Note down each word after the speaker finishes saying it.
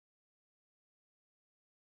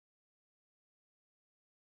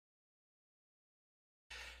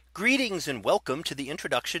Greetings and welcome to the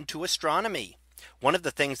introduction to astronomy. One of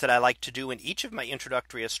the things that I like to do in each of my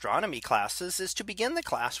introductory astronomy classes is to begin the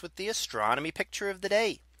class with the astronomy picture of the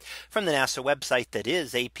day from the NASA website, that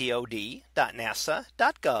is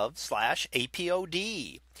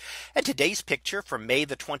apod.nasa.gov/apod. And today's picture from May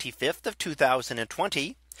the 25th of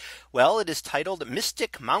 2020. Well, it is titled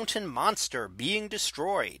Mystic Mountain Monster Being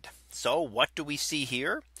Destroyed. So what do we see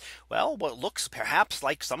here? Well, what looks perhaps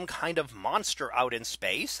like some kind of monster out in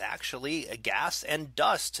space, actually a gas and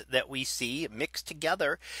dust that we see mixed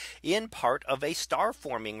together in part of a star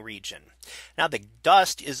forming region. Now the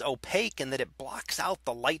dust is opaque in that it blocks out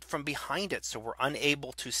the light from behind it. So we're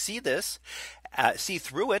unable to see this. See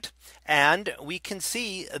through it, and we can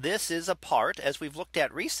see this is a part, as we've looked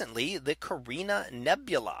at recently, the Carina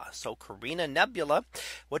Nebula. So Carina Nebula,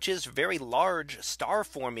 which is very large star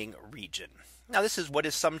forming region. Now this is what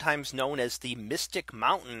is sometimes known as the Mystic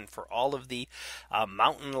Mountain for all of the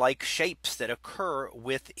mountain like shapes that occur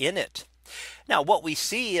within it. Now what we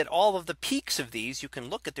see at all of the peaks of these, you can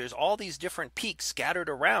look at, there's all these different peaks scattered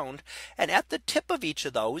around, and at the tip of each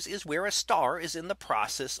of those is where a star is in the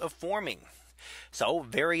process of forming. So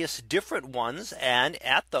various different ones, and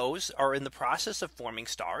at those are in the process of forming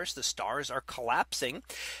stars. The stars are collapsing,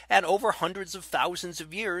 and over hundreds of thousands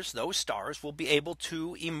of years, those stars will be able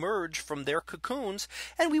to emerge from their cocoons,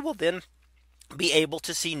 and we will then be able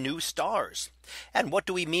to see new stars. And what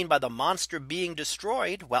do we mean by the monster being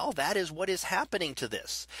destroyed? Well, that is what is happening to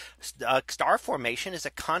this. Star formation is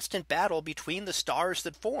a constant battle between the stars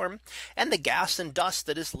that form and the gas and dust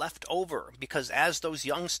that is left over, because as those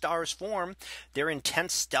young stars form, their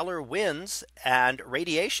intense stellar winds and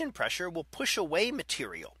radiation pressure will push away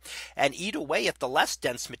material and eat away at the less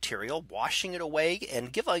dense material, washing it away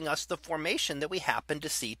and giving us the formation that we happen to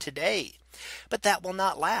see today. But that will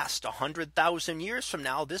not last. 100,000 years from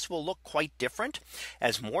now, this will look quite different,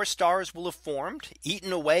 as more stars will have formed,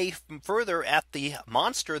 eaten away further at the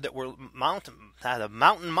monster that we're the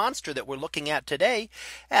mountain monster that we're looking at today,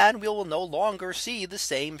 and we will no longer see the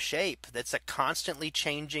same shape. That's a constantly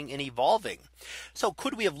changing and evolving. So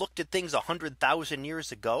could we have looked at things 100,000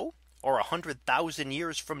 years ago? Or 100,000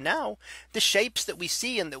 years from now, the shapes that we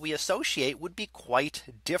see and that we associate would be quite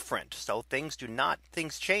different. So things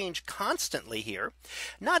change constantly here,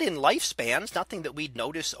 not in lifespans, nothing that we'd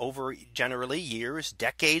notice over generally years,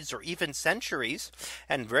 decades, or even centuries,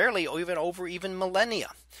 and rarely even over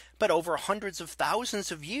millennia. But over hundreds of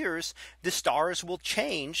thousands of years, the stars will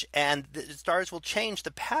change, and the stars will change the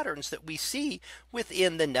patterns that we see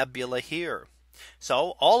within the nebula here.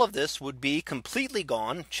 So all of this would be completely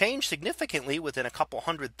gone, changed significantly within a couple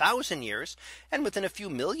 100,000 years, and within a few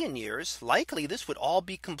million years, likely this would all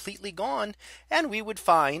be completely gone, and we would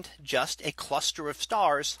find just a cluster of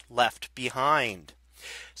stars left behind.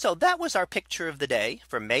 So that was our picture of the day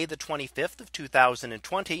for May the 25th of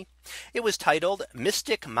 2020. It was titled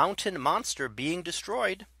Mystic Mountain Monster Being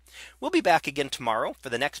Destroyed. We'll be back again tomorrow for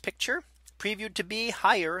the next picture, previewed to be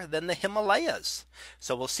higher than the Himalayas.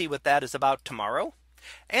 So we'll see what that is about tomorrow.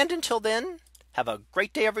 And until then, have a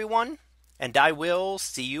great day, everyone, and I will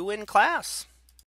see you in class.